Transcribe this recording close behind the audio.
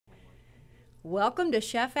Welcome to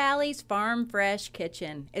Chef Alli's Farm Fresh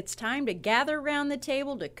Kitchen. It's time to gather around the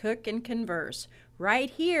table to cook and converse.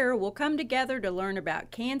 Right here, we'll come together to learn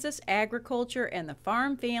about Kansas agriculture and the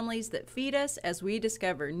farm families that feed us as we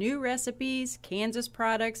discover new recipes, Kansas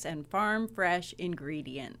products, and farm fresh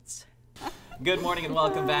ingredients. Good morning and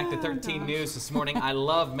welcome back to 13 News this morning. I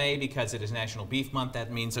love May because it is National Beef Month.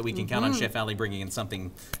 That means that we can count on Chef Alli bringing in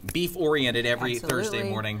something beef-oriented every Thursday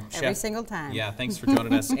morning. Every single time. Yeah, thanks for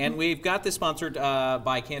joining us. And we've got this sponsored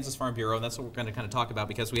by Kansas Farm Bureau, and that's what we're going to kind of talk about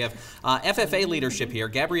because we have FFA leadership here.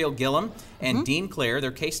 Gabrielle Gillum and Dean Clare,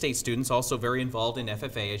 they're K-State students, also very involved in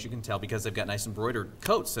FFA, as you can tell, because they've got nice embroidered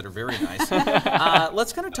coats that are very nice.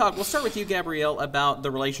 Let's kind of talk. We'll start with you, Gabrielle, about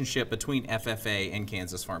the relationship between FFA and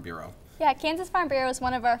Kansas Farm Bureau. Yeah, Kansas Farm Bureau is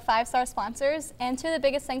one of our 5-star sponsors, and two of the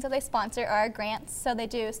biggest things that they sponsor are grants. So they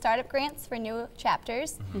do startup grants for new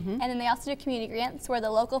chapters, and then they also do community grants where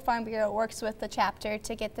the local Farm Bureau works with the chapter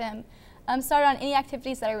to get them started on any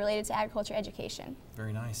activities that are related to agriculture education.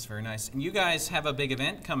 Very nice, very nice. And you guys have a big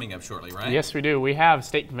event coming up shortly, right? Yes, we do. We have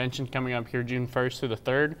state convention coming up here June 1st through the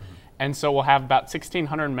 3rd. And so we'll have about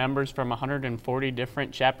 1,600 members from 140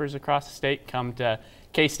 different chapters across the state come to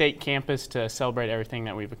K-State campus to celebrate everything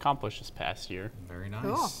that we've accomplished this past year. Very nice.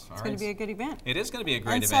 Cool. It's going to be a good event. It is going to be a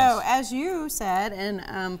great event. So, as you said,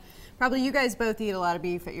 and probably you guys both eat a lot of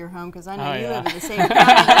beef at your home because I know you live in the same county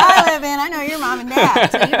that I live in. I know your mom and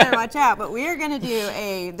dad, so you better watch out. But we are going to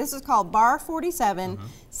do this is called Bar 47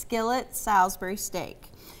 Skillet Salisbury Steak.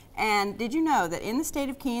 And did you know that in the state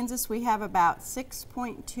of Kansas we have about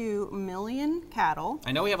 6.2 million cattle?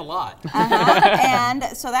 I know we have a lot. And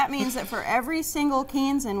so that means that for every single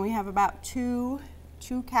Kansan we have about two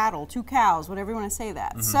cows, whatever you want to say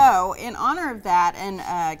that. So in honor of that and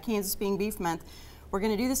Kansas being Beef Month, we're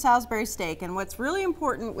going to do the Salisbury steak. And what's really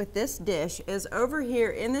important with this dish is over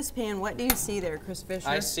here in this pan, what do you see there, Chris Fisher?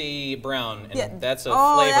 I see brown, and that's a flavor.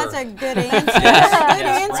 Oh, that's a good answer.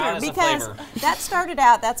 Yes, brown is a because flavor. that started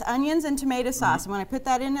out, that's onions and tomato sauce. And when I put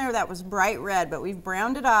that in there, that was bright red, but we've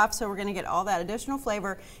browned it off, so we're going to get all that additional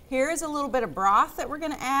flavor. Here is a little bit of broth that we're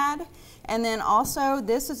going to add. And then also,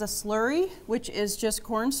 this is a slurry, which is just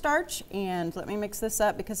cornstarch. And let me mix this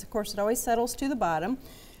up because, of course, it always settles to the bottom.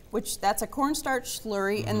 That's a cornstarch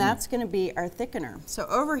slurry, and that's going to be our thickener. So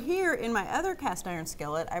over here in my other cast iron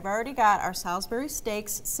skillet, I've already got our Salisbury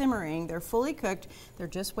steaks simmering. They're fully cooked. They're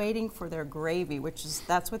just waiting for their gravy,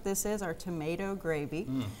 that's what this is, our tomato gravy.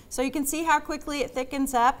 So you can see how quickly it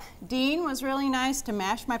thickens up. Dean was really nice to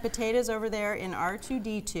mash my potatoes over there in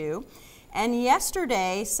R2D2. And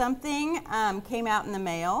yesterday, something came out in the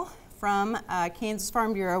mail from Kansas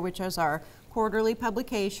Farm Bureau, which is our quarterly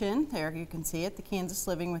publication. There you can see it, the Kansas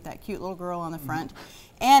Living with that cute little girl on the front.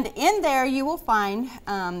 And in there you will find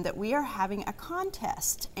that we are having a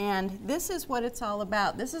contest. And this is what it's all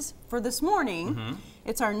about. This is for this morning.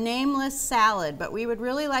 It's our nameless salad, but we would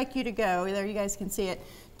really like you to go, there you guys can see it,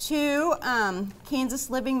 to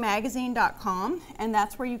KansasLivingMagazine.com, and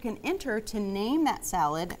that's where you can enter to name that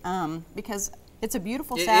salad because it's a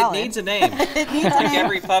beautiful salad. It needs a name. It needs a like name.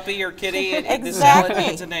 every puppy or kitty, Exactly. the salad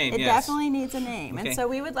needs a name. It definitely needs a name. Okay. And so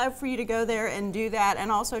we would love for you to go there and do that,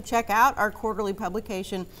 and also check out our quarterly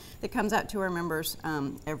publication that comes out to our members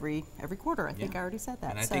every quarter. I think I already said that.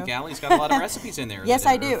 And I think Alli's got a lot of recipes in there. Yes,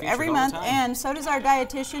 I do. Every month, and so does our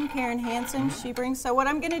dietitian, Karen Hansen. She brings. So what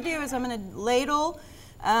I'm going to do is I'm going to ladle.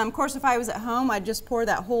 Of course, if I was at home, I'd just pour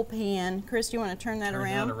that whole pan. Chris, do you want to turn that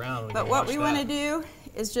around? But what we want to do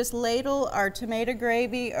is just ladle our tomato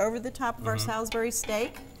gravy over the top of our Salisbury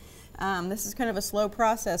steak. This is kind of a slow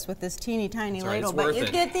process with this teeny tiny ladle, but you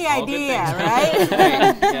get the idea, right?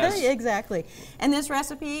 Yes. Exactly. And this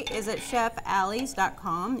recipe is at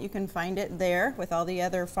chefallis.com. You can find it there with all the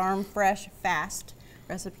other farm fresh, fast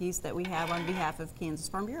recipes that we have on behalf of Kansas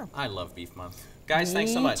Farm Bureau. I love Beef Month. Guys,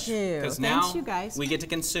 thanks so much. Because now you guys. we get to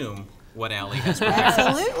consume what Alli has prepared.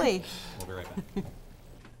 Absolutely. We'll be right back.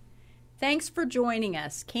 Thanks for joining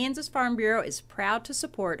us. Kansas Farm Bureau is proud to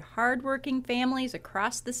support hardworking families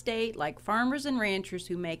across the state like farmers and ranchers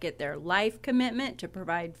who make it their life commitment to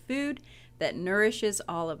provide food that nourishes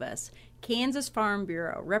all of us. Kansas Farm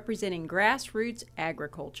Bureau, representing grassroots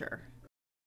agriculture.